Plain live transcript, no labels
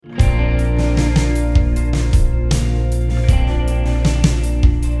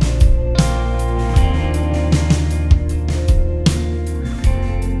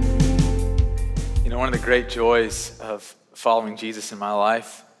great joys of following Jesus in my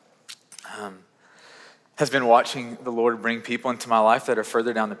life has been watching the Lord bring people into my life that are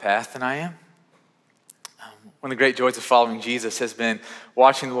further down the path than I am. One of the great joys of following Jesus has been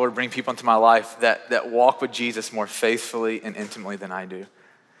watching the Lord bring people into my life that walk with Jesus more faithfully and intimately than I do.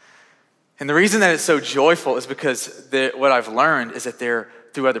 And the reason that it's so joyful is because what I've learned is that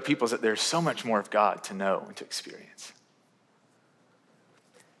through other people, is that there's so much more of God to know and to experience.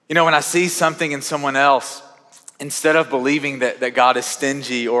 You know, when I see something in someone else, instead of believing that God is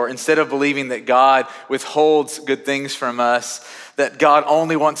stingy, or instead of believing that God withholds good things from us, that God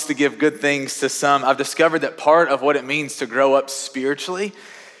only wants to give good things to some, I've discovered that part of what it means to grow up spiritually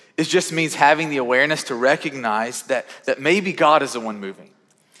just means having the awareness to recognize that maybe God is the one moving.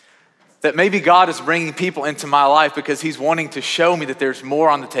 That maybe God is bringing people into my life because he's wanting to show me that there's more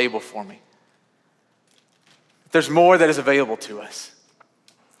on the table for me. There's more that is available to us.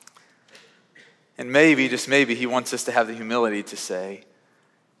 And maybe, just maybe, he wants us to have the humility to say,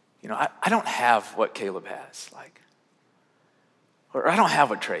 you know, I don't have what Caleb has, or I don't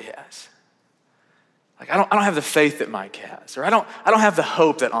have what Trey has. I don't have the faith that Mike has, or I don't have the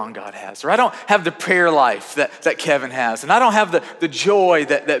hope that On God has, or I don't have the prayer life that Kevin has, and I don't have the joy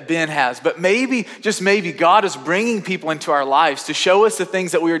that Ben has. But maybe, just maybe, God is bringing people into our lives to show us the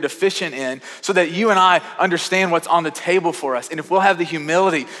things that we are deficient in so that you and I understand what's on the table for us. And if we'll have the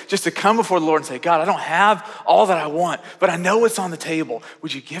humility just to come before the Lord and say, God, I don't have all that I want, but I know what's on the table.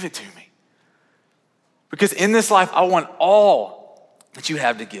 Would you give it to me? Because in this life, I want all that you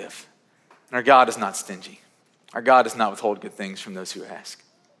have to give. And our God is not stingy. Our God does not withhold good things from those who ask.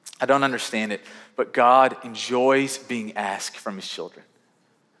 I don't understand it, but God enjoys being asked from his children.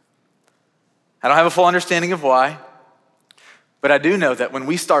 I don't have a full understanding of why, but I do know that when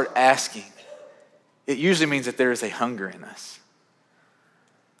we start asking, it usually means that there is a hunger in us.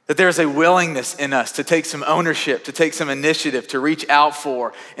 That there is a willingness in us to take some ownership, to take some initiative, to reach out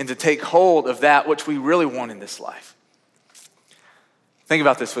for, and to take hold of that which we really want in this life. Think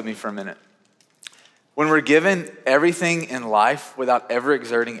about this with me for a minute. When we're given everything in life without ever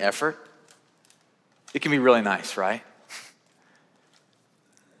exerting effort, it can be really nice, right?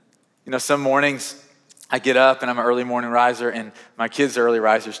 You know, some mornings I get up and I'm an early morning riser, and my kids are early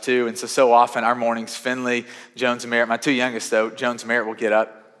risers too. And so often our mornings, Finley, Jones, and Merritt, my two youngest though, Jones and Merritt will get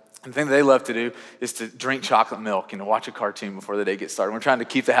up. And the thing that they love to do is to drink chocolate milk and to watch a cartoon before the day gets started. We're trying to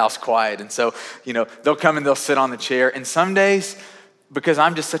keep the house quiet. And so, you know, they'll come and they'll sit on the chair. And some days, because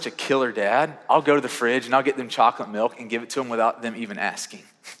I'm just such a killer dad, I'll go to the fridge and I'll get them chocolate milk and give it to them without them even asking.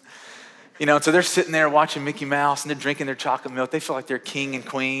 You know, and so they're sitting there watching Mickey Mouse and they're drinking their chocolate milk. They feel like they're king and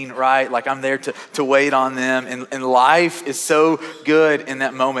queen, right? Like I'm there to wait on them. And life is so good in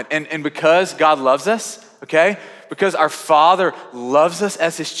that moment. And because God loves us, okay? Because our Father loves us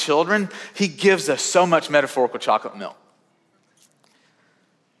as his children, he gives us so much metaphorical chocolate milk.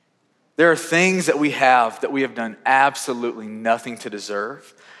 There are things that we have done absolutely nothing to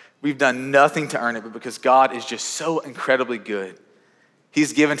deserve. We've done nothing to earn it, but because God is just so incredibly good,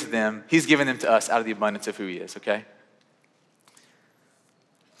 he's given them to us out of the abundance of who he is, okay?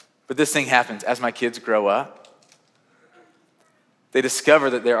 But this thing happens as my kids grow up. They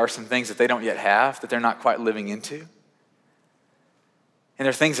discover that there are some things that they don't yet have, that they're not quite living into. And there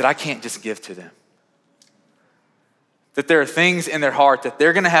are things that I can't just give to them. That there are things in their heart that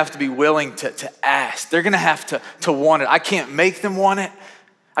they're gonna have to be willing to ask. They're gonna have to want it. I can't make them want it.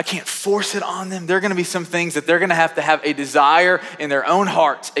 I can't force it on them. There are gonna be some things that they're gonna have to have a desire in their own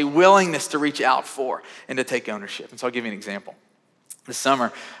hearts, a willingness to reach out for and to take ownership. And so I'll give you an example. This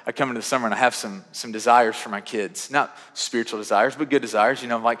summer, I come into the summer and I have some desires for my kids. Not spiritual desires, but good desires. You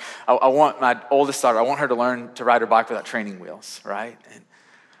know, like I want my oldest daughter, I want her to learn to ride her bike without training wheels, right? And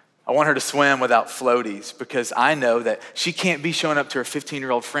I want her to swim without floaties because I know that she can't be showing up to her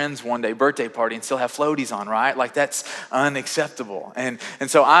 15-year-old friend's one day birthday party and still have floaties on, right? Like that's unacceptable. And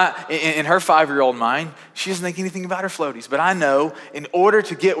so in her 5-year-old mind, she doesn't think anything about her floaties. But I know in order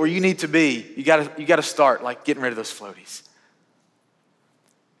to get where you need to be, you gotta start like getting rid of those floaties.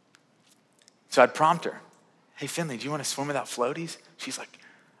 So I'd prompt her, hey Finley, do you want to swim without floaties? She's like,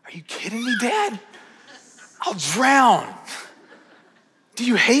 are you kidding me, Dad? I'll drown. Do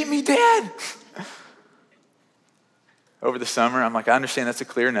you hate me, Dad? Over the summer, I'm like, I understand that's a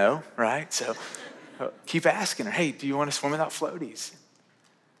clear no, right? So keep asking her, hey, do you want to swim without floaties?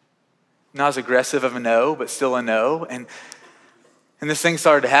 Not as aggressive of a no, but still a no. And this thing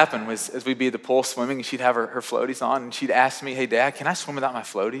started to happen was as we'd be at the pool swimming and she'd have her floaties on and she'd ask me, hey, Dad, can I swim without my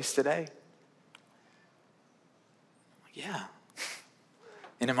floaties today? I'm like, yeah.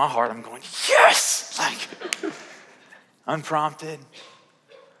 And in my heart, I'm going, yes! Like, unprompted.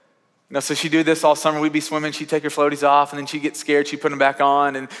 So she'd do this all summer. We'd be swimming. She'd take her floaties off, and then she'd get scared. She'd put them back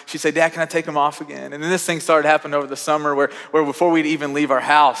on, and she'd say, Dad, can I take them off again? And then this thing started happening over the summer where before we'd even leave our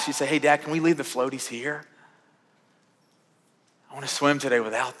house, she'd say, hey, Dad, can we leave the floaties here? I want to swim today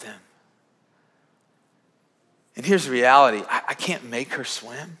without them. And here's the reality. I can't make her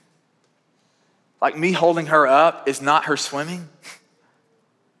swim. Like me holding her up is not her swimming.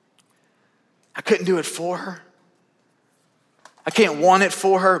 I couldn't do it for her. I can't want it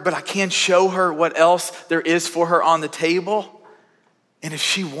for her, but I can show her what else there is for her on the table. And if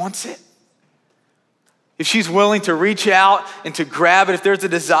she wants it, if she's willing to reach out and to grab it, if there's a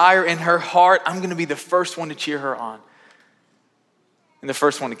desire in her heart, I'm going to be the first one to cheer her on. And the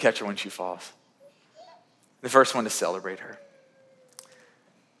first one to catch her when she falls. The first one to celebrate her.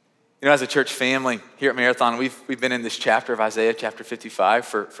 As a church family here at Marathon, we've been in this chapter of Isaiah, chapter 55,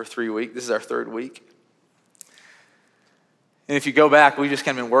 for 3 weeks. This is our third week. And if you go back, we've just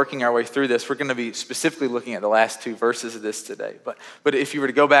kind of been working our way through this. We're going to be specifically looking at the last 2 verses of this today. But if you were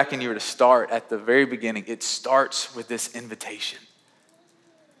to go back and you were to start at the very beginning, it starts with this invitation.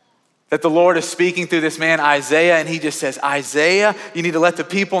 That the Lord is speaking through this man, Isaiah, and he just says, Isaiah, you need to let the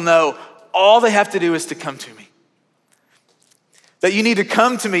people know all they have to do is to come to me. That you need to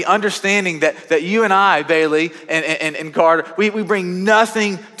come to me understanding that you and I, Bailey and Carter, we bring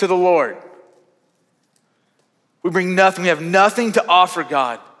nothing to the Lord. We bring nothing. We have nothing to offer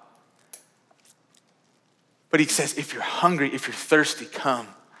God. But he says, if you're hungry, if you're thirsty, come.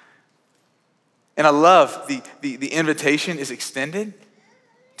 And I love the invitation is extended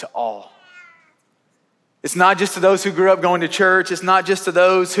to all. It's not just to those who grew up going to church. It's not just to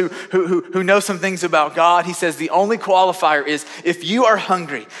those who know some things about God. He says the only qualifier is if you are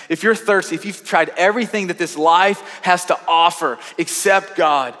hungry, if you're thirsty, if you've tried everything that this life has to offer except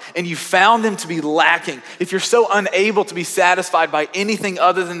God, and you found them to be lacking, if you're so unable to be satisfied by anything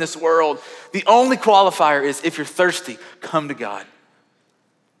other than this world, the only qualifier is if you're thirsty, come to God.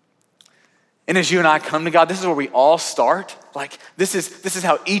 And as you and I come to God, this is where we all start. Like this is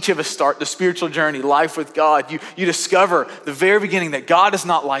how each of us start the spiritual journey, life with God. You discover the very beginning that God is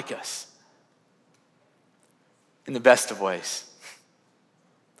not like us in the best of ways.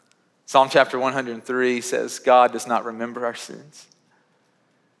 Psalm chapter 103 says, God does not remember our sins.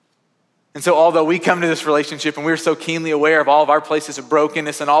 And so although we come to this relationship and we're so keenly aware of all of our places of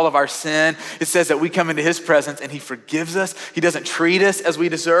brokenness and all of our sin, it says that we come into his presence and he forgives us. He doesn't treat us as we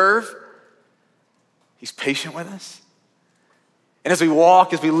deserve. He's patient with us. And as we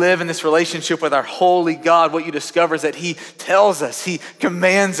walk, as we live in this relationship with our holy God, what you discover is that he tells us, he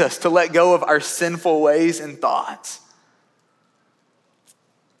commands us to let go of our sinful ways and thoughts.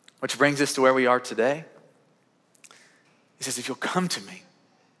 Which brings us to where we are today. He says, if you'll come to me,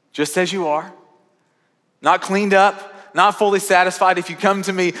 just as you are, not cleaned up, not fully satisfied, if you come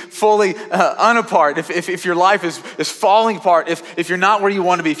to me fully unapart, if your life is falling apart, if you're not where you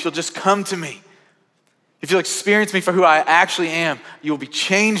want to be, if you'll just come to me, if you'll experience me for who I actually am, you will be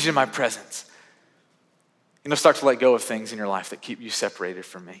changed in my presence. And you'll start to let go of things in your life that keep you separated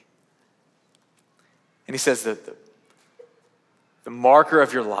from me. And he says that the marker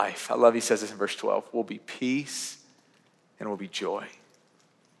of your life, I love he says this in verse 12, will be peace and will be joy.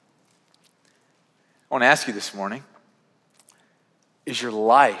 I want to ask you this morning, is your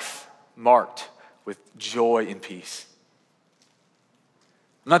life marked with joy and peace?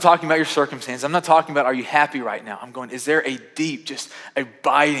 I'm not talking about your circumstance. I'm not talking about are you happy right now. I'm going, is there a deep, just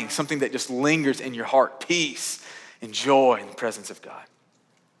abiding, something that just lingers in your heart, peace and joy in the presence of God?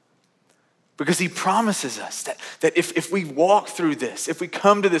 Because he promises us that if we walk through this, if we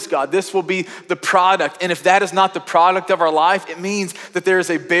come to this God, this will be the product. And if that is not the product of our life, it means that there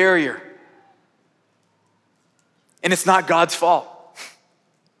is a barrier. And it's not God's fault.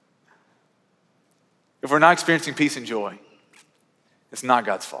 If we're not experiencing peace and joy, it's not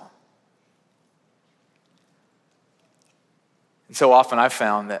God's fault. And so often I've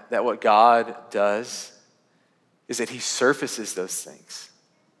found that what God does is that he surfaces those things,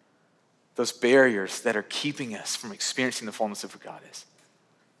 those barriers that are keeping us from experiencing the fullness of who God is.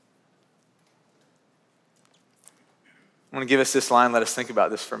 I'm going to give us this line. Let us think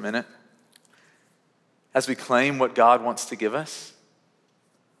about this for a minute. As we claim what God wants to give us,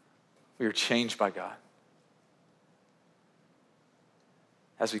 we are changed by God.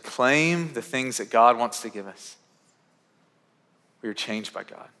 As we claim the things that God wants to give us, we are changed by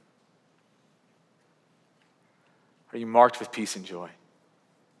God. Are you marked with peace and joy?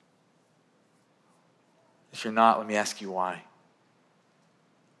 If you're not, let me ask you why.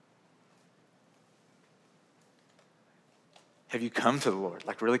 Have you come to the Lord?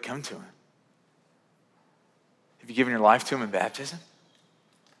 Like really come to him? Have you given your life to him in baptism?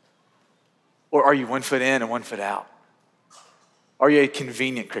 Or are you 1 foot in and 1 foot out? Are you a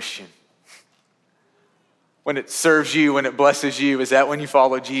convenient Christian? When it serves you, when it blesses you, is that when you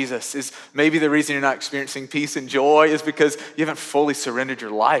follow Jesus? Is maybe the reason you're not experiencing peace and joy is because you haven't fully surrendered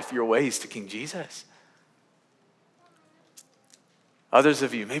your life, your ways to King Jesus? Others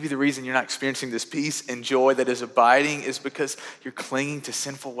of you, maybe the reason you're not experiencing this peace and joy that is abiding is because you're clinging to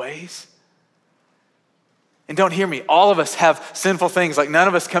sinful ways. And don't hear me, all of us have sinful things. Like none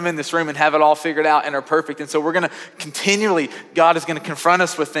of us come in this room and have it all figured out and are perfect. And so we're going to continually, God is going to confront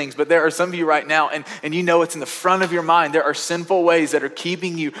us with things. But there are some of you right now, and you know it's in the front of your mind. There are sinful ways that are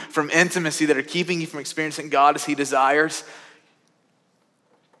keeping you from intimacy, that are keeping you from experiencing God as he desires.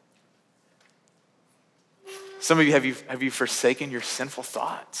 Some of you, have you forsaken your sinful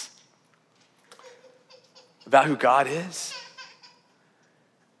thoughts about who God is?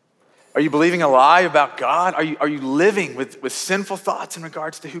 Are you believing a lie about God? Are you living with sinful thoughts in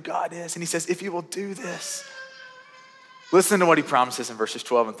regards to who God is? And he says, if you will do this, listen to what he promises in verses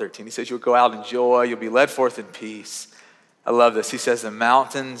 12 and 13. He says, you'll go out in joy, you'll be led forth in peace. I love this. He says, the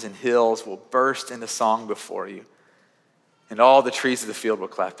mountains and hills will burst into song before you, and all the trees of the field will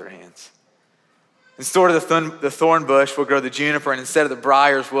clap their hands. Instead of the thorn bush will grow the juniper, and instead of the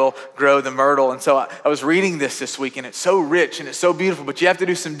briars will grow the myrtle. And so I was reading this week, and it's so rich and it's so beautiful, but you have to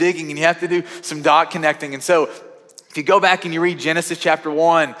do some digging and you have to do some dot connecting. And so if you go back and you read Genesis chapter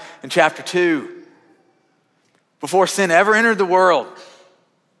 1 and chapter 2, before sin ever entered the world,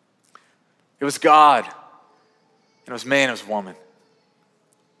 it was God, and it was man, it was woman.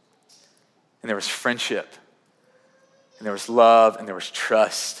 And there was friendship, and there was love, and there was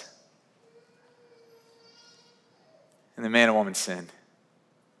trust. And the man and woman sinned.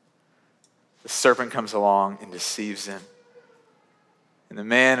 The serpent comes along and deceives them. And the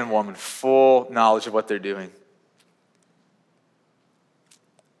man and woman, full knowledge of what they're doing,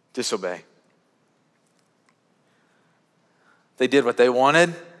 disobey. They did what they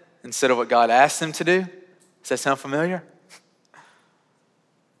wanted instead of what God asked them to do. Does that sound familiar?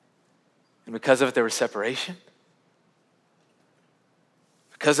 And because of it, there was separation.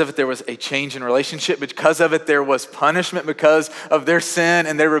 Because of it, there was a change in relationship. Because of it, there was punishment. Because of their sin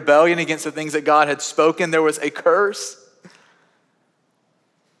and their rebellion against the things that God had spoken, there was a curse. You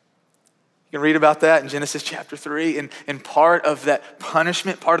can read about that in Genesis chapter 3. And part of that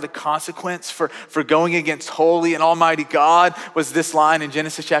punishment, part of the consequence for going against holy and almighty God was this line in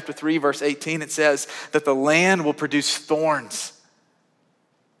Genesis chapter 3, verse 18. It says that the land will produce thorns.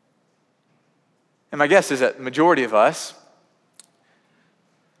 And my guess is that the majority of us,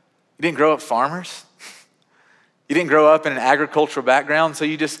 you didn't grow up farmers. You didn't grow up in an agricultural background, so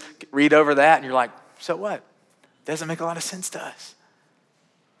you just read over that and you're like, so what? It doesn't make a lot of sense to us.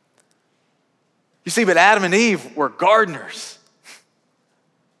 You see, but Adam and Eve were gardeners.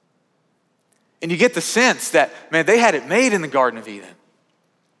 And you get the sense that, man, they had it made in the Garden of Eden.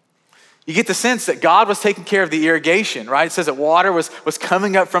 You get the sense that God was taking care of the irrigation, right? It says that water was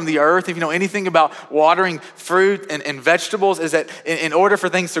coming up from the earth. If you know anything about watering fruit and vegetables, is that in order for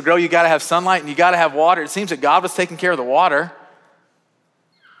things to grow, you got to have sunlight and you got to have water. It seems that God was taking care of the water.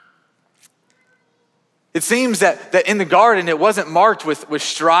 It seems that in the garden, it wasn't marked with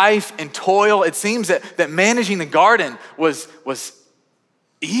strife and toil. It seems that managing the garden was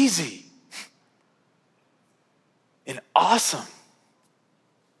easy and awesome.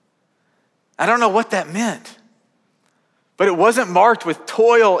 I don't know what that meant, but it wasn't marked with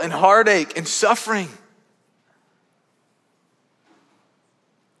toil and heartache and suffering.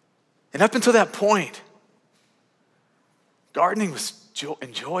 And up until that point, gardening was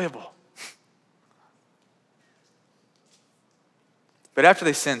enjoyable. But after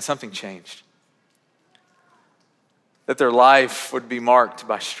they sinned, something changed. That their life would be marked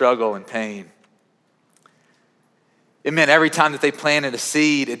by struggle and pain. It meant every time that they planted a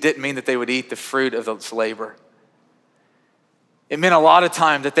seed, it didn't mean that they would eat the fruit of its labor. It meant a lot of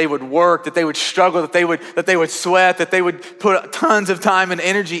time that they would work, that they would struggle, that they would sweat, that they would put tons of time and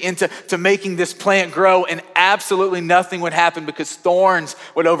energy into making this plant grow, and absolutely nothing would happen because thorns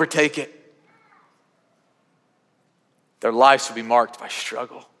would overtake it. Their lives would be marked by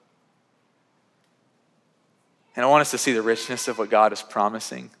struggle. And I want us to see the richness of what God is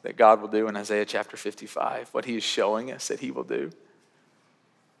promising that God will do in Isaiah chapter 55, what he is showing us that he will do.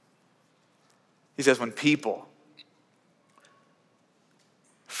 He says, when people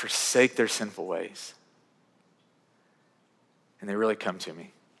forsake their sinful ways and they really come to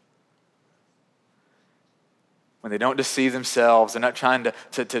me, when they don't deceive themselves, they're not trying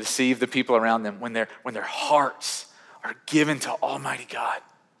to deceive the people around them, when their hearts are given to Almighty God,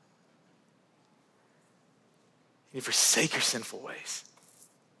 you forsake your sinful ways,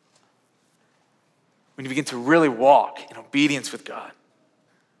 when you begin to really walk in obedience with God.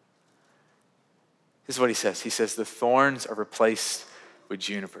 This is what he says. He says, the thorns are replaced with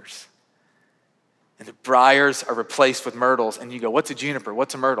junipers. And the briars are replaced with myrtles. And you go, what's a juniper?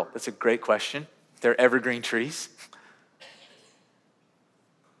 What's a myrtle? That's a great question. They're evergreen trees.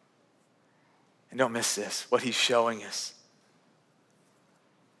 And don't miss this, what he's showing us.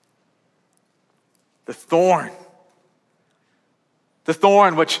 The thorn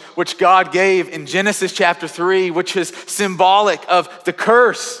which God gave in Genesis chapter 3, which is symbolic of the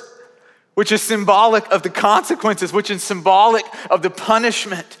curse, which is symbolic of the consequences, which is symbolic of the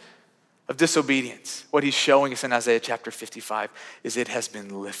punishment of disobedience. What he's showing us in Isaiah chapter 55 is it has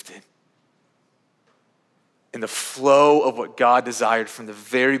been lifted. In the flow of what God desired from the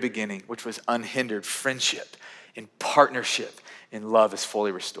very beginning, which was unhindered friendship and partnership and love, is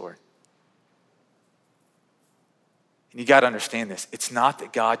fully restored. And you got to understand this. It's not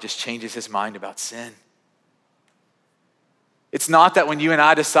that God just changes his mind about sin. It's not that when you and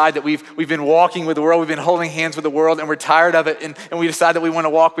I decide that we've been walking with the world, we've been holding hands with the world and we're tired of it and we decide that we want to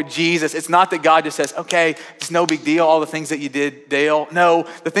walk with Jesus. It's not that God just says, okay, it's no big deal, all the things that you did, Dale. No,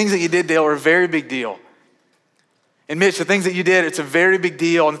 the things that you did, Dale, are a very big deal. And Mitch, the things that you did, it's a very big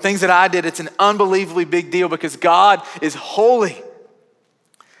deal. And the things that I did, it's an unbelievably big deal because God is holy.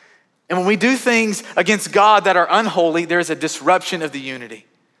 And when we do things against God that are unholy, there is a disruption of the unity.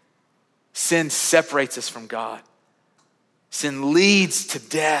 Sin separates us from God. Sin leads to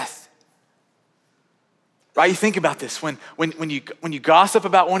death. Right? You think about this. When you gossip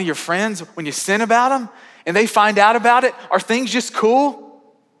about one of your friends, when you sin about them, and they find out about it, are things just cool?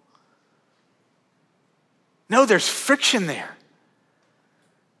 No, there's friction there.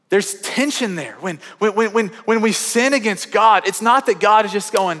 There's tension there. When we sin against God, it's not that God is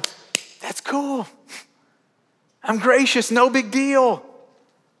just going, that's cool. I'm gracious, no big deal.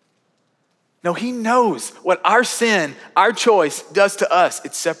 No, he knows what our sin, our choice does to us.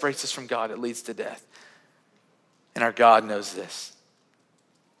 It separates us from God. It leads to death. And our God knows this.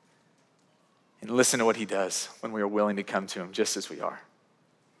 And listen to what he does when we are willing to come to him just as we are.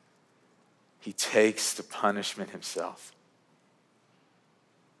 He takes the punishment himself.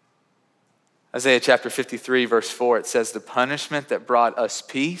 Isaiah chapter 53, verse 4, it says, the punishment that brought us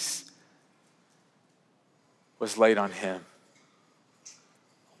peace was laid on him.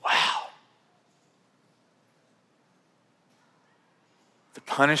 Wow. The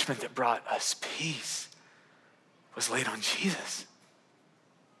punishment that brought us peace was laid on Jesus.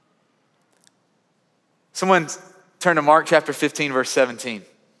 Someone turn to Mark chapter 15, verse 17.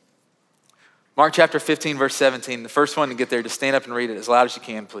 Mark chapter 15, verse 17. The first one to get there, just stand up and read it as loud as you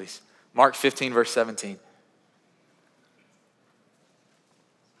can, please. Mark 15, verse 17. And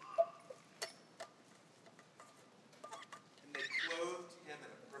they clothed him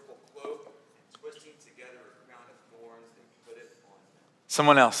in a purple cloak, and twisting together a crown of thorns, they put it on him.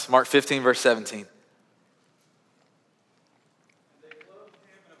 Someone else, Mark 15, verse 17.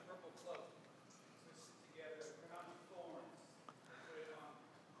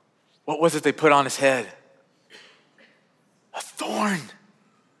 What was it they put on his head? A thorn.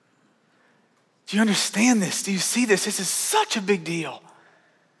 Do you understand this? Do you see this? This is such a big deal.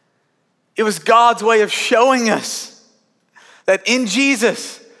 It was God's way of showing us that in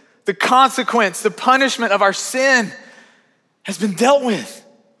Jesus, the consequence, the punishment of our sin has been dealt with.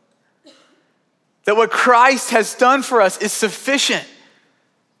 That what Christ has done for us is sufficient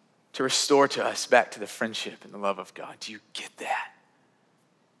to restore to us back to the friendship and the love of God. Do you get that?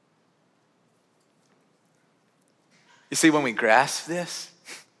 You see, when we grasp this,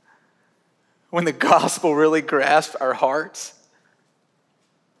 when the gospel really grasps our hearts,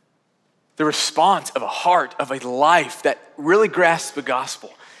 the response of a heart, of a life that really grasps the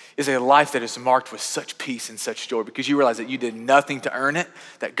gospel is a life that is marked with such peace and such joy because you realize that you did nothing to earn it,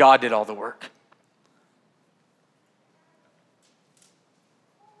 that God did all the work.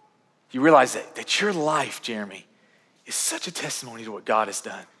 You realize that your life, Jeremy, is such a testimony to what God has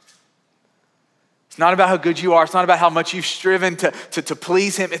done. It's not about how good you are. It's not about how much you've striven to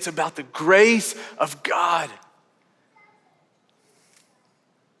please him. It's about the grace of God.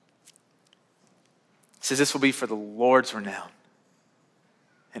 It says this will be for the Lord's renown,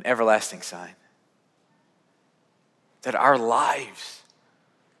 an everlasting sign. That our lives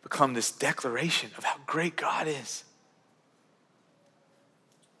become this declaration of how great God is.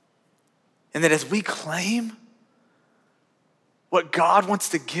 And that as we claim what God wants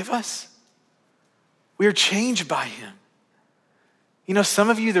to give us, we are changed by him. You know, some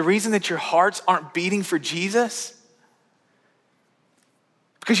of you, the reason that your hearts aren't beating for Jesus,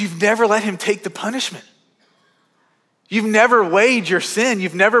 because you've never let him take the punishment. You've never weighed your sin.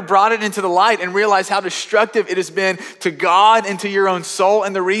 You've never brought it into the light and realized how destructive it has been to God and to your own soul.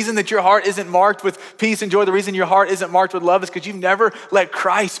 And the reason that your heart isn't marked with peace and joy, the reason your heart isn't marked with love is because you've never let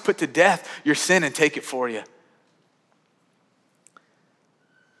Christ put to death your sin and take it for you.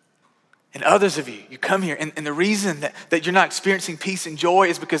 And others of you come here, and the reason that you're not experiencing peace and joy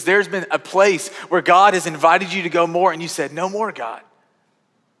is because there's been a place where God has invited you to go more, and you said, no more, God.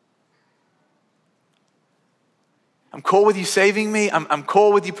 I'm cool with you saving me. I'm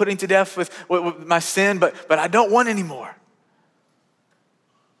cool with you putting to death with my sin, but I don't want any more.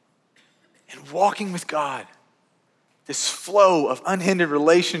 And walking with God, this flow of unhindered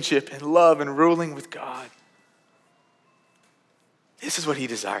relationship and love and ruling with God. This is what he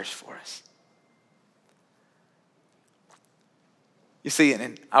desires for us. You see,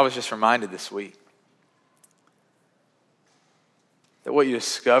 and I was just reminded this week that what you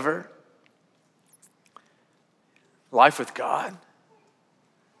discover, life with God,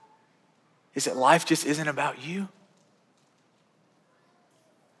 is that life just isn't about you.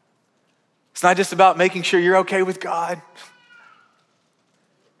 It's not just about making sure you're okay with God.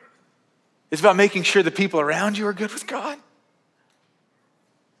 It's about making sure the people around you are good with God.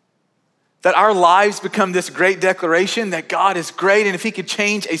 That our lives become this great declaration that God is great, and if he could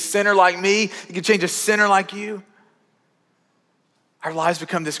change a sinner like me, he could change a sinner like you. Our lives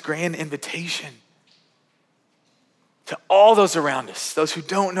become this grand invitation to all those around us, those who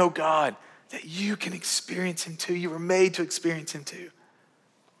don't know God, that you can experience him too. You were made to experience him too.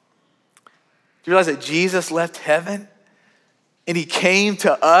 Do you realize that Jesus left heaven and he came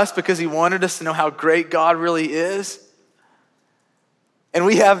to us because he wanted us to know how great God really is? And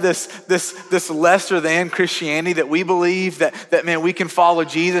we have this lesser than Christianity that we believe that man, we can follow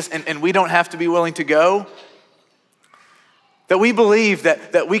Jesus and we don't have to be willing to go. That we believe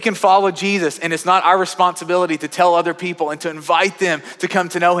that we can follow Jesus and it's not our responsibility to tell other people and to invite them to come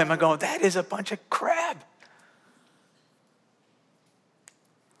to know him. I'm going, that is a bunch of crap.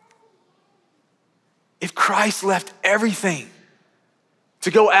 If Christ left everything to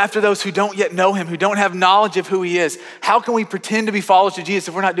go after those who don't yet know him, who don't have knowledge of who he is, how can we pretend to be followers of Jesus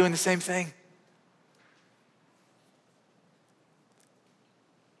if we're not doing the same thing?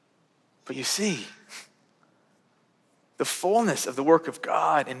 But you see, the fullness of the work of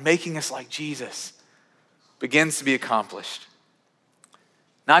God in making us like Jesus begins to be accomplished.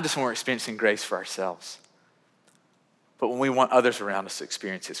 Not just when we're experiencing grace for ourselves, but when we want others around us to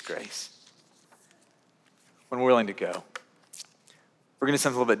experience his grace. When we're willing to go. We're going to do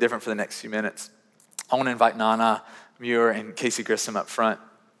something a little bit different for the next few minutes. I want to invite Nana Muir and Casey Grissom up front.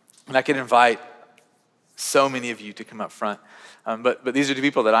 And I could invite so many of you to come up front. But these are the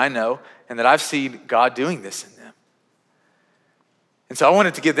people that I know and that I've seen God doing this in them. And so I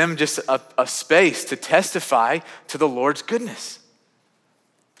wanted to give them just a space to testify to the Lord's goodness.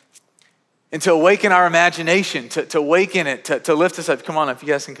 And to awaken our imagination, to awaken it, to lift us up. Come on up, you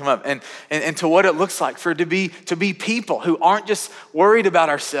guys can come up. And to what it looks like for it to be people who aren't just worried about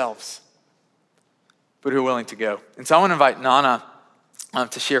ourselves, but who are willing to go. And so I want to invite Nana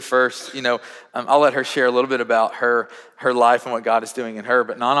to share first. I'll let her share a little bit about her life and what God is doing in her.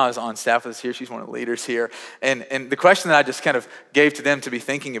 But Nana is on staff with us here. She's one of the leaders here. And the question that I just kind of gave to them to be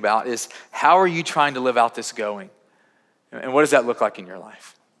thinking about is, how are you trying to live out this going? And what does that look like in your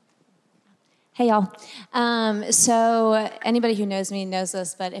life? Hey, y'all. So anybody who knows me knows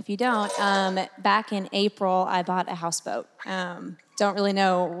this, but if you don't, back in April, I bought a houseboat. Don't really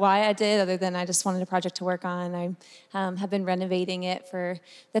know why I did, other than I just wanted a project to work on. I have been renovating it for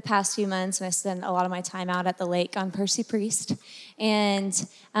the past few months, and I spend a lot of my time out at the lake on Percy Priest. And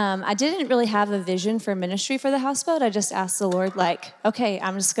I didn't really have a vision for ministry for the houseboat. I just asked the Lord, okay,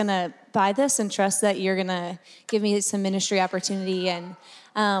 I'm just going to buy this and trust that you're going to give me some ministry opportunity. And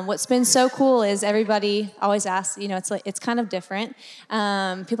what's been so cool is everybody always asks, it's kind of different.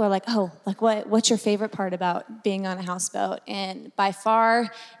 People are like, what's your favorite part about being on a houseboat? And by far,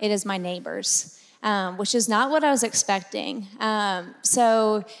 it is my neighbors, which is not what I was expecting.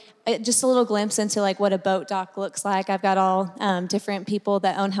 So just a little glimpse into what a boat dock looks like. I've got all different people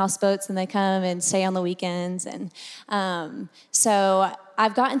that own houseboats, and they come and stay on the weekends. And so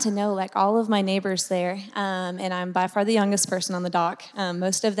I've gotten to know all of my neighbors there, and I'm by far the youngest person on the dock.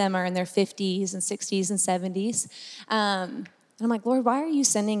 Most of them are in their 50s and 60s and 70s. And I'm like, Lord, why are you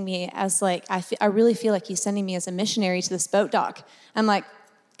sending me as I really feel like he's sending me as a missionary to this boat dock? I'm like,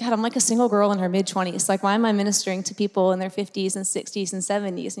 God, I'm like a single girl in her mid-20s. Like, why am I ministering to people in their 50s and 60s and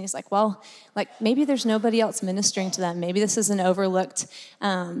 70s? And he's like, well, like, maybe there's nobody else ministering to them. Maybe this is an overlooked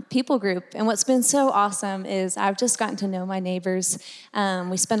people group. And what's been so awesome is I've just gotten to know my neighbors.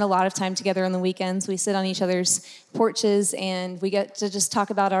 We spend a lot of time together on the weekends. We sit on each other's porches, and we get to just talk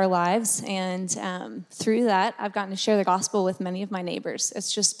about our lives. And through that, I've gotten to share the gospel with many of my neighbors.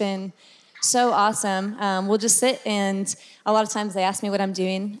 It's just been so awesome. We'll just sit, and a lot of times they ask me what I'm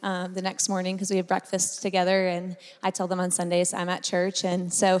doing the next morning because we have breakfast together, and I tell them on Sundays I'm at church.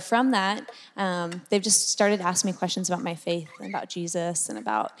 And so from that, they've just started asking me questions about my faith and about Jesus and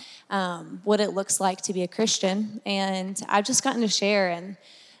about what it looks like to be a Christian. And I've just gotten to share.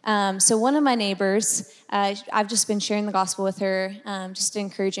 And so one of my neighbors, I've just been sharing the gospel with her, just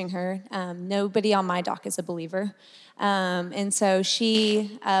encouraging her. Nobody on my dock is a believer. And so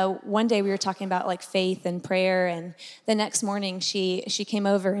she, one day we were talking about like faith and prayer, and the next morning she came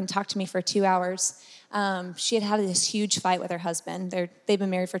over and talked to me for 2 hours. She had this huge fight with her husband. They've been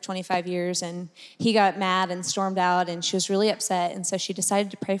married for 25 years, and he got mad and stormed out, and she was really upset, and so she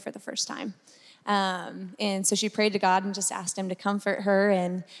decided to pray for the first time. And so she prayed to God and just asked him to comfort her.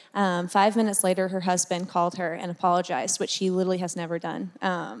 And 5 minutes later, her husband called her and apologized, which he literally has never done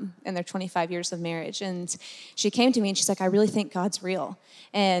in their 25 years of marriage. And she came to me and she's like, I really think God's real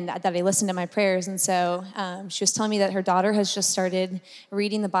and that he listened to my prayers. And so she was telling me that her daughter has just started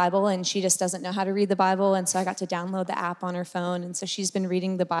reading the Bible, and she just doesn't know how to read the Bible. And so I got to download the app on her phone. And so she's been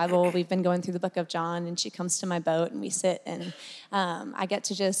reading the Bible. We've been going through the book of John, and she comes to my boat and we sit, and I get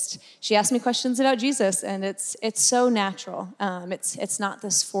to she asked me questions about Jesus, and it's so natural. It's not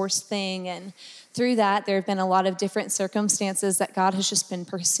this forced thing, and through that, there have been a lot of different circumstances that God has just been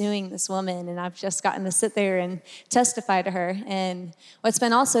pursuing this woman, and I've just gotten to sit there and testify to her. And what's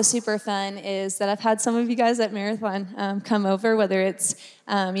been also super fun is that I've had some of you guys at Marathon come over, whether it's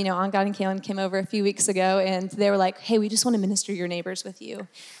On God and Kaylin came over a few weeks ago, and they were like, hey, we just want to minister your neighbors with you.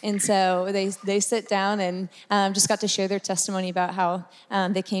 And so they sit down and just got to share their testimony about how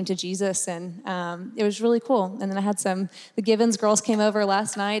they came to Jesus, and it was really cool. And then I had the Givens girls came over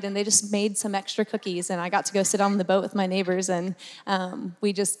last night, and they just made some extra cookies, and I got to go sit on the boat with my neighbors, and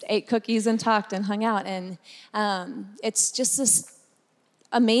we just ate cookies and talked and hung out. And it's just this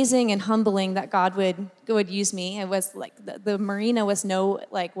amazing and humbling that God would use me. It was like the marina was no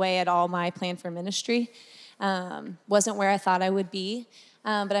like way at all my plan for ministry. Wasn't where I thought I would be.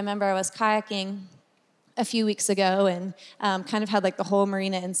 But I remember I was kayaking a few weeks ago, and kind of had like the whole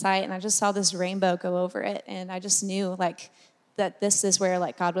marina in sight, and I just saw this rainbow go over it, and I just knew like that this is where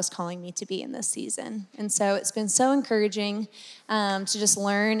like God was calling me to be in this season. And so it's been so encouraging to just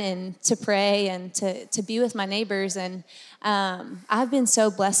learn and to pray and to be with my neighbors, and I've been so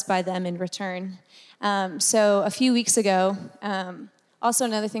blessed by them in return. So a few weeks ago, also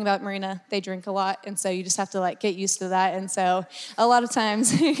another thing about Marina, they drink a lot, and so you just have to like get used to that. And so a lot of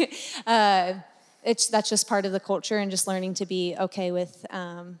times that's just part of the culture, and just learning to be okay with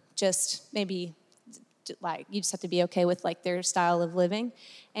just maybe like you just have to be okay with like their style of living.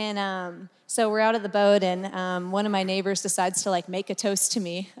 And so we're out at the boat, and one of my neighbors decides to like make a toast to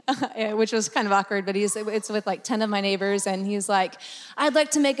me, which was kind of awkward, but it's with like 10 of my neighbors, and he's like, I'd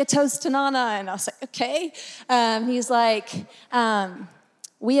like to make a toast to Nana. And I was like, okay. He's like,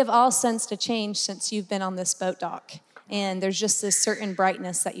 we have all sensed a change since you've been on this boat dock, and there's just this certain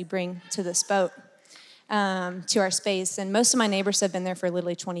brightness that you bring to this boat, to our space. And most of my neighbors have been there for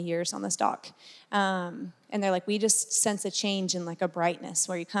literally 20 years on this dock. And they're like, we just sense a change in like a brightness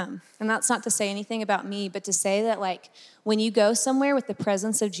where you come. And that's not to say anything about me, but to say that like when you go somewhere with the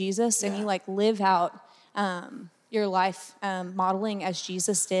presence of Jesus and you like live out your life modeling as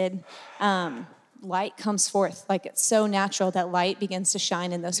Jesus did, light comes forth. Like it's so natural that light begins to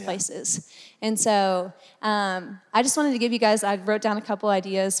shine in those places. And so I just wanted to give you guys, I wrote down a couple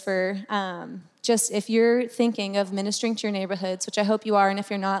ideas for just if you're thinking of ministering to your neighborhoods, which I hope you are, and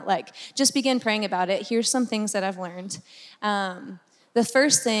if you're not, like, just begin praying about it. Here's some things that I've learned. The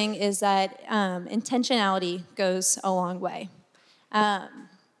first thing is that intentionality goes a long way.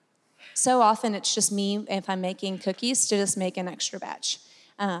 So often it's just me, if I'm making cookies, to just make an extra batch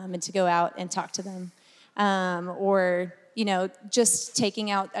and to go out and talk to them. Or just taking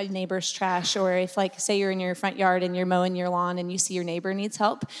out a neighbor's trash, or if like, say you're in your front yard and you're mowing your lawn and you see your neighbor needs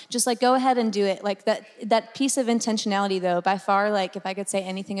help, just like go ahead and do it. Like that piece of intentionality though, by far, like if I could say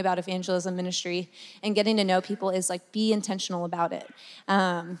anything about evangelism ministry and getting to know people is like, be intentional about it.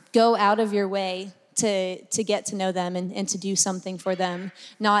 Go out of your way to get to know them and to do something for them,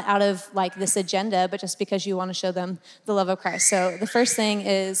 not out of like this agenda, but just because you want to show them the love of Christ. So the first thing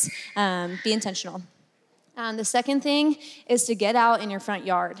is be intentional. The second thing is to get out in your front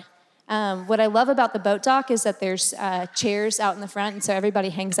yard. What I love about the boat dock is that there's chairs out in the front, and so everybody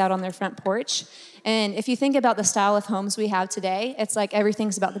hangs out on their front porch. And if you think about the style of homes we have today, it's like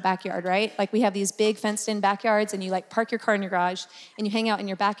everything's about the backyard, right? Like we have these big fenced-in backyards, and you like park your car in your garage, and you hang out in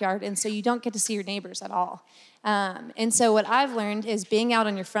your backyard, and so you don't get to see your neighbors at all. And so what I've learned is being out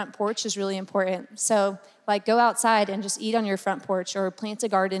on your front porch is really important. So like go outside and just eat on your front porch or plant a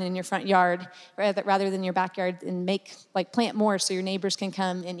garden in your front yard rather than your backyard, and plant more so your neighbors can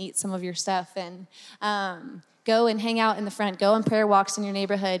come and eat some of your stuff. And go and hang out in the front. Go on prayer walks in your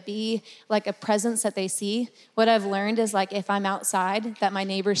neighborhood. Be like a presence that they see. What I've learned is like if I'm outside, that my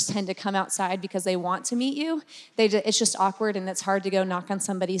neighbors tend to come outside because they want to meet you. It's just awkward and it's hard to go knock on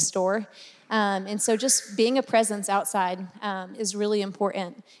somebody's door. And so just being a presence outside is really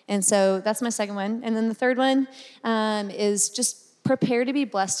important. And so that's my second one. And then the third one is just prepare to be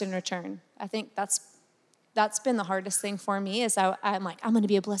blessed in return. I think that's been the hardest thing for me is I'm like, I'm going to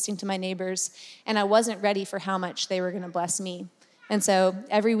be a blessing to my neighbors. And I wasn't ready for how much they were going to bless me. And so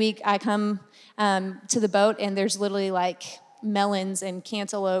every week I come to the boat, and there's literally like melons and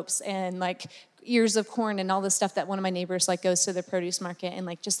cantaloupes and like ears of corn and all the stuff that one of my neighbors like goes to the produce market and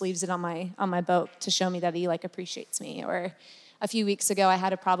like just leaves it on my boat to show me that he like appreciates me. Or a few weeks ago I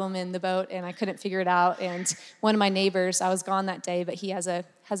had a problem in the boat and I couldn't figure it out, and one of my neighbors, I was gone that day, but he has a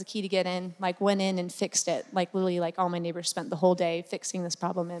key to get in, like went in and fixed it. Like literally like all my neighbors spent the whole day fixing this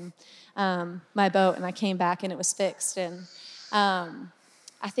problem in my boat, and I came back and it was fixed. And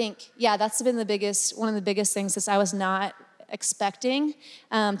I think, that's been one of the biggest things is I was not expecting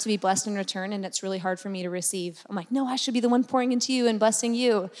to be blessed in return, and it's really hard for me to receive. I'm like, no, I should be the one pouring into you and blessing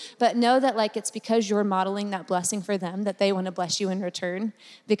you. But know that like it's because you're modeling that blessing for them that they want to bless you in return,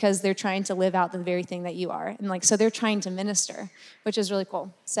 because they're trying to live out the very thing that you are. And like, so they're trying to minister, which is really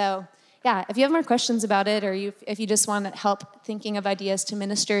cool. So if you have more questions about it, or if you just want help thinking of ideas to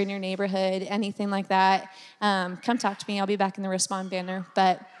minister in your neighborhood, anything like that, come talk to me. I'll be back in the Respond banner.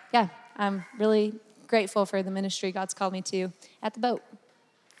 But I'm really grateful for the ministry God's called me to at the boat.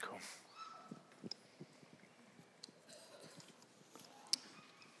 Cool.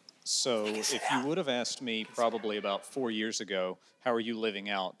 So if you would have asked me probably about 4 years ago, how are you living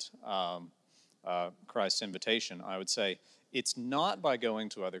out Christ's invitation, I would say it's not by going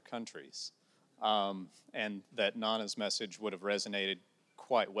to other countries. And that Nana's message would have resonated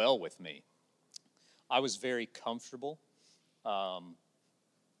quite well with me. I was very comfortable,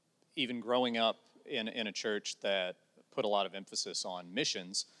 even growing up in a church that put a lot of emphasis on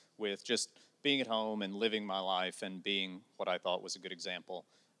missions, with just being at home and living my life and being what I thought was a good example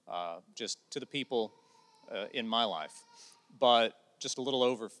just to the people in my life. But just a little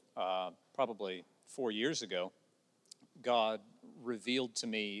over probably 4 years ago, God revealed to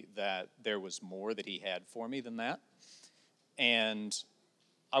me that there was more that he had for me than that. And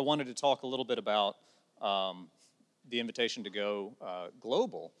I wanted to talk a little bit about the invitation to go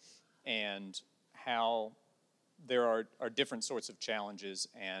global, and how there are different sorts of challenges,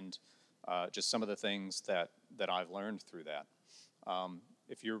 and just some of the things that I've learned through that.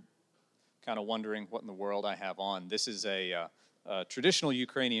 If you're kind of wondering what in the world I have on, this is a traditional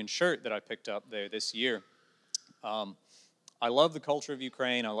Ukrainian shirt that I picked up there this year. I love the culture of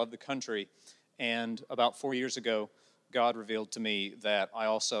Ukraine. I love the country. And about 4 years ago, God revealed to me that I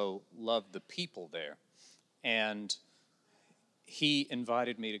also love the people there. And he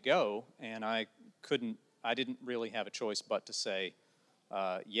invited me to go, and I didn't really have a choice but to say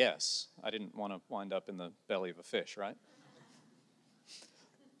yes. I didn't want to wind up in the belly of a fish, right?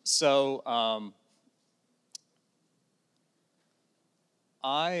 So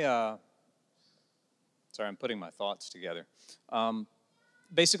sorry, I'm putting my thoughts together.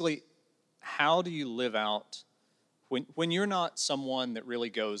 Basically, how do you live out when you're not someone that really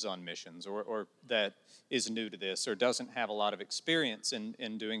goes on missions, or that is new to this, or doesn't have a lot of experience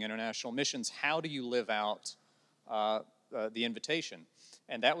in doing international missions? How do you live out the invitation?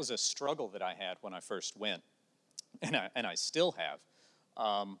 And that was a struggle that I had when I first went, and I still have,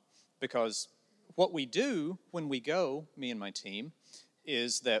 because what we do when we go, me and my team,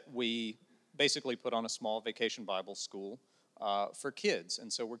 is that we basically put on a small vacation Bible school for kids.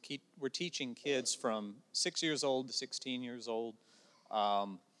 And so we're teaching kids from 6 years old to 16 years old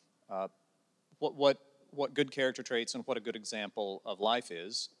what good character traits and what a good example of life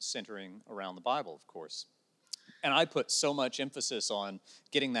is, centering around the Bible, of course. And I put so much emphasis on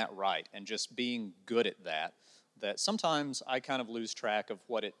getting that right and just being good at that sometimes I kind of lose track of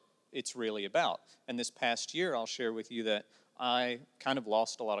what it's really about. And this past year, I'll share with you that I kind of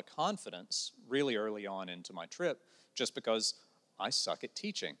lost a lot of confidence really early on into my trip, just because I suck at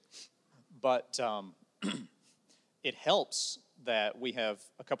teaching. But it helps that we have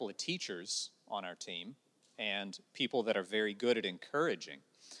a couple of teachers on our team and people that are very good at encouraging.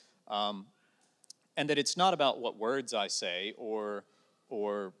 And that it's not about what words I say or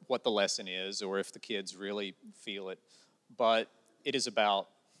what the lesson is or if the kids really feel it, but it is about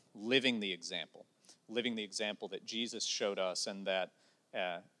living the example that Jesus showed us and that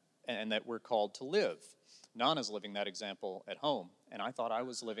we're called to live. Nana's living that example at home, and I thought I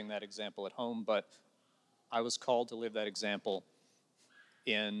was living that example at home, but I was called to live that example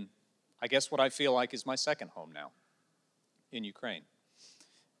in, I guess, what I feel like is my second home now, in Ukraine.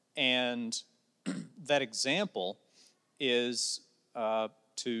 And that example is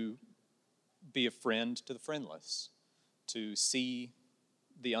to be a friend to the friendless, to see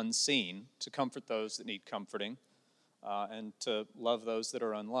the unseen, to comfort those that need comforting, and to love those that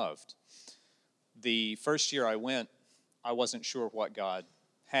are unloved. The first year I went, I wasn't sure what God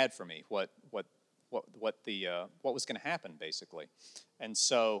had for me, what was going to happen, basically. And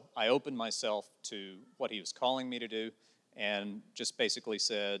so I opened myself to what He was calling me to do, and just basically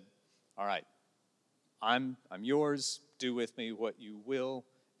said, "All right, I'm yours. Do with me what you will,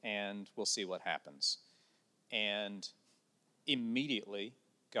 and we'll see what happens." And immediately,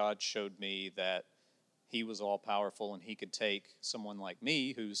 God showed me that He was all powerful, and He could take someone like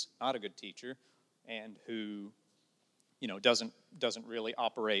me, who's not a good teacher, and who, doesn't really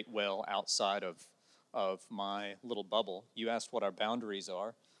operate well outside of my little bubble. You asked what our boundaries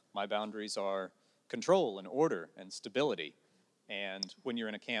are. My boundaries are control and order and stability. And when you're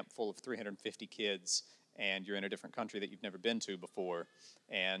in a camp full of 350 kids and you're in a different country that you've never been to before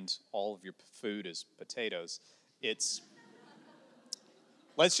and all of your food is potatoes,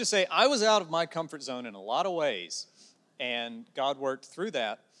 let's just say I was out of my comfort zone in a lot of ways, and God worked through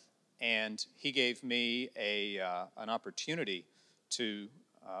that, and He gave me an opportunity to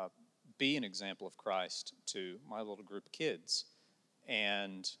be an example of Christ to my little group of kids.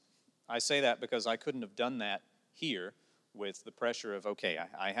 And I say that because I couldn't have done that here with the pressure of, okay,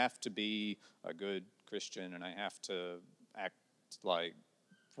 I have to be a good Christian and I have to act like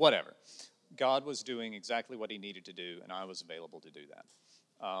whatever. God was doing exactly what He needed to do, and I was available to do that.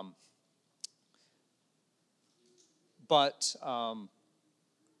 But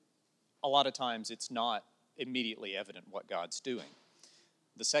a lot of times it's not immediately evident what God's doing.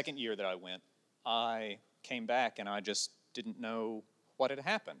 The second year that I went, I came back and I just didn't know what had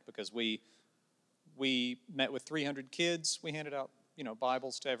happened, because we met with 300 kids. We handed out,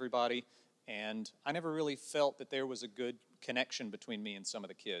 Bibles to everybody, and I never really felt that there was a good connection between me and some of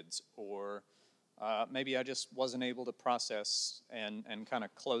the kids, or maybe I just wasn't able to process and kind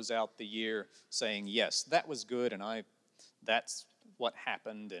of close out the year saying, yes, that was good, and that's what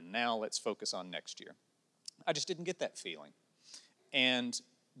happened, and now let's focus on next year. I just didn't get that feeling. And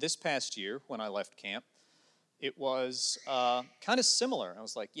this past year, when I left camp, it was kind of similar. I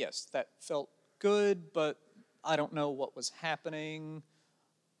was like, yes, that felt good, but I don't know what was happening.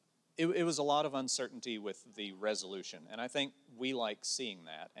 It was a lot of uncertainty with the resolution, and I think we like seeing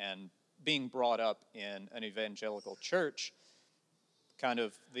that. And being brought up in an evangelical church, kind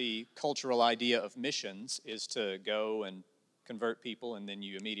of the cultural idea of missions is to go and convert people, and then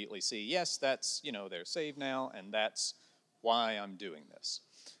you immediately see, yes, that's, they're saved now, and that's why I'm doing this.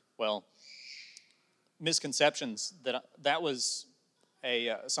 Well, misconceptions, that was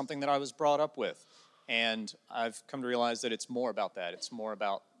something that I was brought up with, and I've come to realize that it's more about that. It's more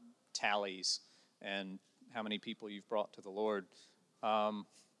about tallies and how many people you've brought to the Lord.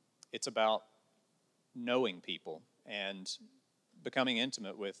 It's about knowing people and becoming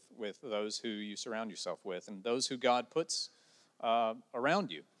intimate with those who you surround yourself with and those who God puts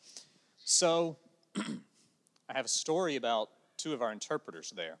around you. So I have a story about two of our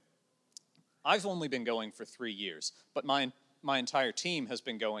interpreters there. I've only been going for 3 years, but my entire team has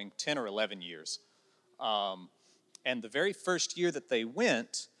been going 10 or 11 years. And the very first year that they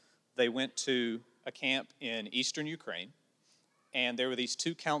went to a camp in eastern Ukraine, and there were these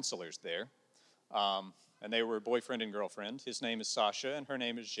two counselors there, and they were boyfriend and girlfriend. His name is Sasha, and her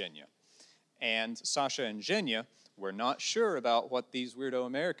name is Zhenya. And Sasha and Zhenya were not sure about what these weirdo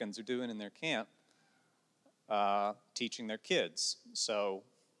Americans are doing in their camp, teaching their kids. So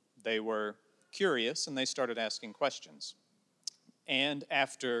they were curious, and they started asking questions. And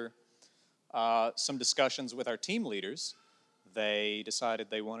after some discussions with our team leaders, they decided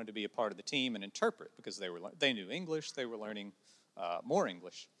they wanted to be a part of the team and interpret, because they knew English, they were learning more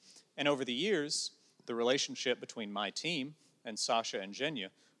English. And over the years, the relationship between my team and Sasha and Zhenya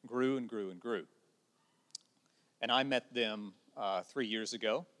grew and grew and grew. And I met them 3 years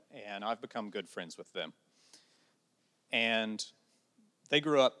ago, and I've become good friends with them. And they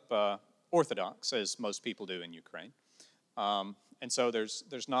grew up Orthodox, as most people do in Ukraine. And so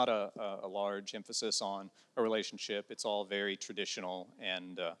there's not a large emphasis on a relationship. It's all very traditional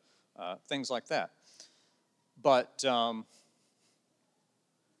and things like that. But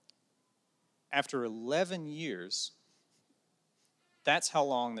after 11 years, that's how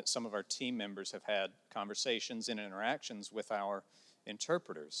long that some of our team members have had conversations and interactions with our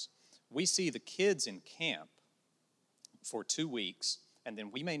interpreters. We see the kids in camp for 2 weeks, and then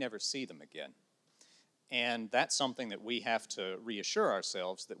we may never see them again. And that's something that we have to reassure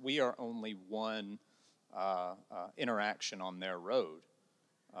ourselves that we are only one interaction on their road.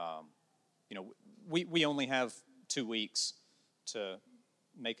 We only have 2 weeks to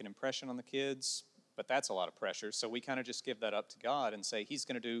make an impression on the kids, but that's a lot of pressure. So we kind of just give that up to God and say he's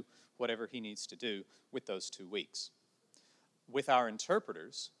going to do whatever he needs to do with those 2 weeks. With our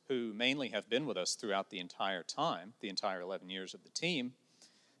interpreters, who mainly have been with us throughout the entire time, the entire 11 years of the team,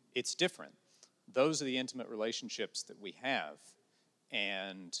 it's different. Those are the intimate relationships that we have.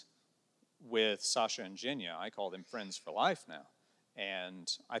 And with Sasha and Jenya, I call them friends for life now.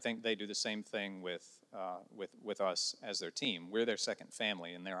 And I think they do the same thing with us as their team. We're their second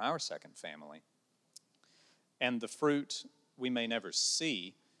family, and they're our second family. And the fruit we may never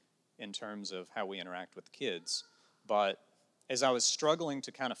see in terms of how we interact with kids, but as I was struggling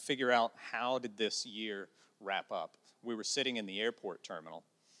to kind of figure out how did this year wrap up, we were sitting in the airport terminal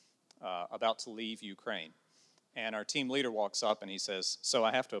about to leave Ukraine. And our team leader walks up and he says, "So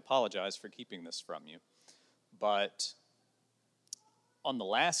I have to apologize for keeping this from you. But on the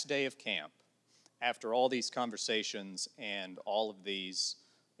last day of camp, after all these conversations and all of these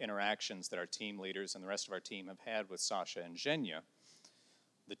interactions that our team leaders and the rest of our team have had with Sasha and Jenya,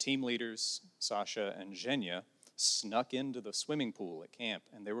 the team leaders, Sasha and Jenya, snuck into the swimming pool at camp,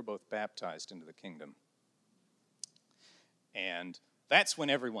 and they were both baptized into the kingdom." And that's when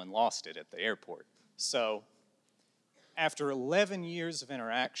everyone lost it at the airport. So after 11 years of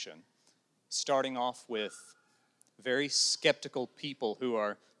interaction, starting off with very skeptical people who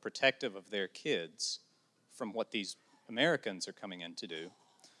are protective of their kids from what these Americans are coming in to do,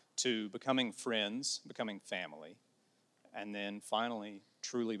 to becoming friends, becoming family, and then finally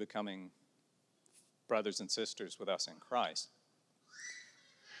truly becoming brothers and sisters with us in Christ.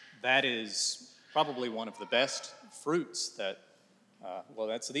 That is probably one of the best fruits that,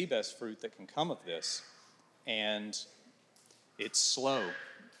 that's the best fruit that can come of this. And it's slow,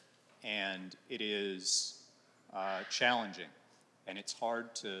 and it is challenging, and it's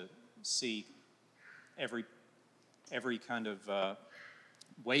hard to see every kind of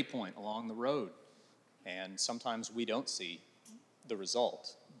waypoint along the road. And sometimes we don't see the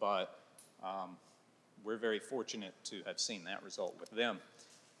result, but we're very fortunate to have seen that result with them.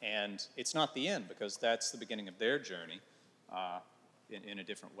 And it's not the end, because that's the beginning of their journey in a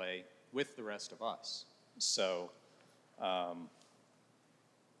different way with the rest of us. So,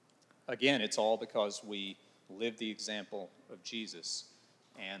 again, it's all because we live the example of Jesus,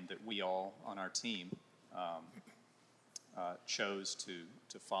 and that we all on our team chose to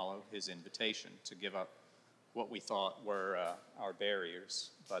follow his invitation, to give up what we thought were our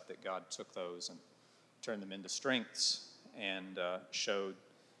barriers, but that God took those and turned them into strengths and showed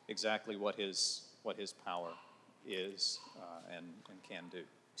exactly what his power is and can do.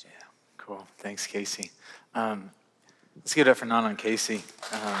 So. Yeah, cool. Thanks, Casey. Let's give it up for Nana and Casey.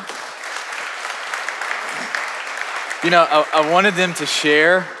 I wanted them to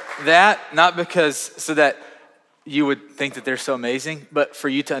share that, not because so that you would think that they're so amazing, but for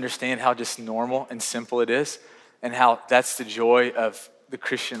you to understand how just normal and simple it is, and how that's the joy of the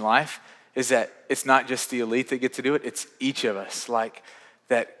Christian life, is that it's not just the elite that get to do it, it's each of us. Like,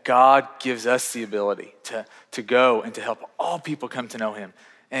 that God gives us the ability to go and to help all people come to know him.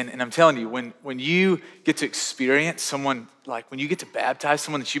 And I'm telling you, when you get to experience someone, like when you get to baptize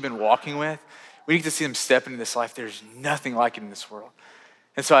someone that you've been walking with, when you get to see them step into this life, there's nothing like it in this world.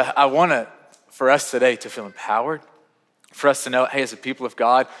 And so I want for us today to feel empowered, for us to know, hey, as a people of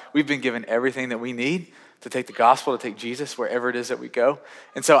God, we've been given everything that we need to take the gospel, to take Jesus wherever it is that we go.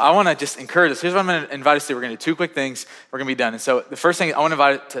 And so I want to just encourage us. Here's what I'm going to invite us to do. We're going to do 2 quick things. We're going to be done. And so the first thing, I want to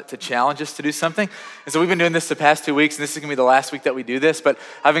invite it to challenge us to do something. And so we've been doing this the past 2 weeks, and this is going to be the last week that we do this. But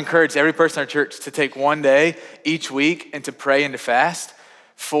I've encouraged every person in our church to take one day each week and to pray and to fast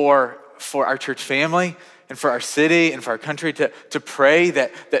for our church family and for our city and for our country, to pray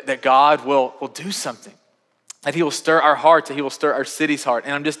that God will do something. that he will stir our hearts, that he will stir our city's heart.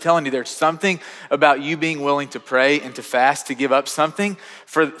 And I'm just telling you, there's something about you being willing to pray and to fast, to give up something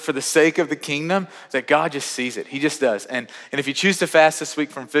for the sake of the kingdom, that God just sees it. He just does. And if you choose to fast this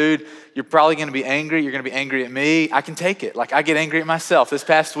week from food, you're probably going to be angry. You're going to be angry at me. I can take it. Like, I get angry at myself. This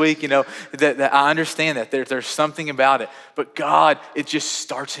past week, that I understand that there's something about it. But God, it just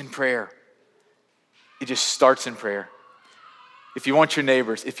starts in prayer. It just starts in prayer. If you want your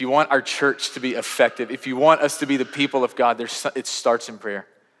neighbors, if you want our church to be effective, if you want us to be the people of God, it starts in prayer.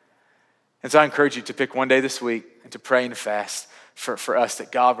 And so I encourage you to pick one day this week and to pray and to fast for us,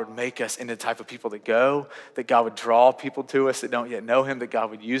 that God would make us into the type of people that go, that God would draw people to us that don't yet know him, that God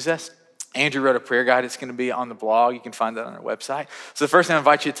would use us. Andrew wrote a prayer guide. It's going to be on the blog. You can find that on our website. So the first thing I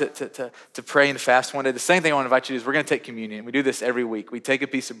invite you to pray and fast one day. The second thing I want to invite you to do is we're going to take communion. We do this every week. We take a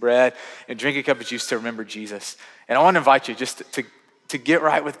piece of bread and drink a cup of juice to remember Jesus. And I want to invite you just to get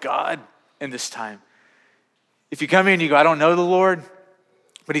right with God in this time. If you come here and you go, I don't know the Lord,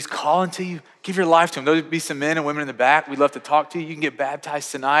 but he's calling to you, give your life to him. There'll be some men and women in the back. We'd love to talk to you. You can get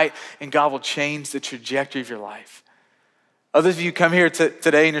baptized tonight, and God will change the trajectory of your life. Others of you come here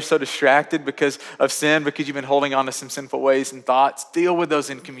today and you're so distracted because of sin, because you've been holding on to some sinful ways and thoughts. Deal with those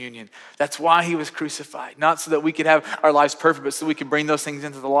in communion. That's why he was crucified. Not so that we could have our lives perfect, but so we could bring those things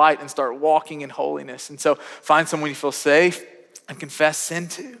into the light and start walking in holiness. And so find someone you feel safe and confess sin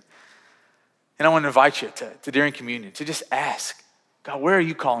to. And I want to invite you to during communion, to just ask, God, where are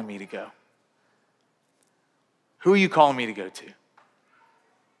you calling me to go? Who are you calling me to go to?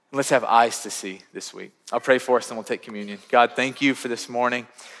 Let's have eyes to see this week. I'll pray for us and we'll take communion. God, thank you for this morning.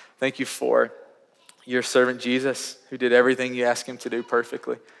 Thank you for your servant Jesus, who did everything you asked him to do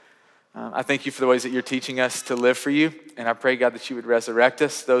perfectly. I thank you for the ways that you're teaching us to live for you. And I pray, God, that you would resurrect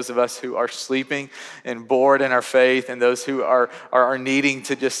us, those of us who are sleeping and bored in our faith, and those who are needing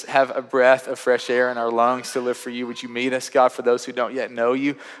to just have a breath of fresh air in our lungs to live for you. Would you meet us, God, for those who don't yet know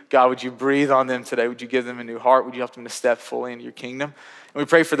you? God, would you breathe on them today? Would you give them a new heart? Would you help them to step fully into your kingdom? And we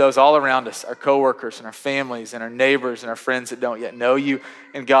pray for those all around us, our coworkers and our families and our neighbors and our friends that don't yet know you.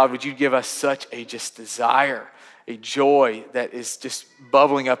 And God, would you give us such a just desire, a joy that is just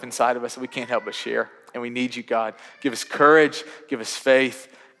bubbling up inside of us that we can't help but share. And we need you, God. Give us courage, give us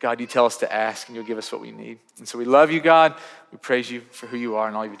faith. God, you tell us to ask and you'll give us what we need. And so we love you, God. We praise you for who you are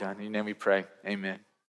and all you've done. In your name we pray, amen.